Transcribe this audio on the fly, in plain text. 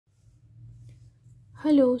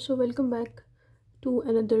Hello, so welcome back to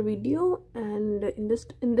another video, and in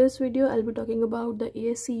this video I'll be talking about the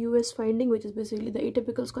ASC-US finding, which is basically the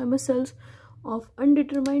atypical squamous cells of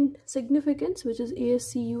undetermined significance, which is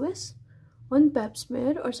ASC-US on PAP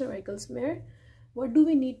smear or cervical smear. What do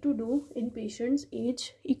we need to do in patients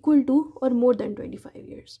age equal to or more than 25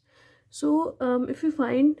 years? So if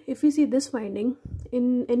we see this finding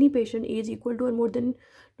in any patient age equal to or more than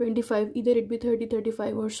 25, either it be 30,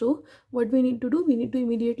 35 or so, what we need to do, we need to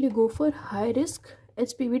immediately go for high risk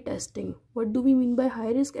HPV testing. What do we mean by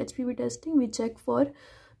high risk HPV testing? We check for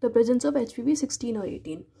the presence of HPV 16 or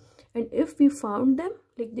 18, and if we found them,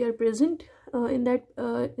 like they are present in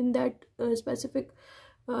that specific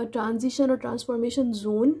transition or transformation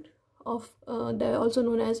zone of they're also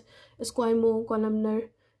known as squamo-columnar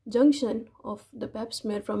junction of the PAP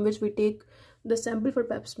smear, from which we take the sample for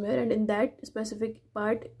PAP smear, and in that specific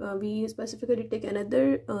part we specifically take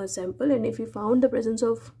another sample, and if we found the presence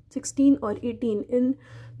of 16 or 18 in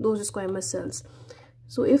those squamous cells,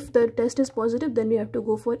 so if the test is positive, then we have to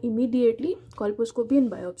go for immediately colposcopy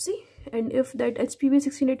and biopsy, and if that HPV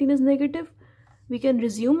 16-18 is negative, we can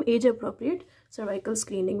resume age appropriate cervical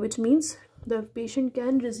screening, which means the patient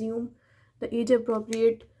can resume the age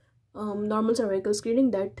appropriate normal cervical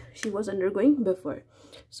screening that she was undergoing before.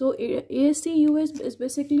 So ASC-US is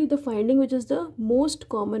basically the finding which is the most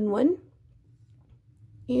common one.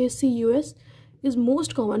 ASC-US is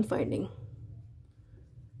most common finding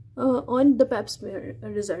on the PAP smear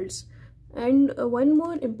results. And one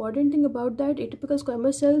more important thing about that, atypical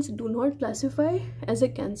squamous cells do not classify as a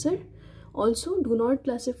cancer, also do not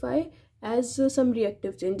classify as some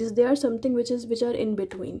reactive changes. They are something which are in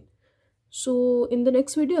between. So in the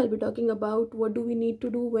next video I'll be talking about what do we need to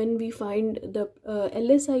do when we find the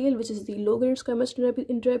LSIL, which is the low grade squamous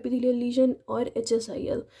intraepithelial lesion, or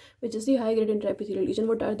HSIL, which is the high grade intraepithelial lesion.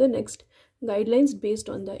 What are the next guidelines based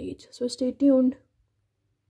on the age? So stay tuned.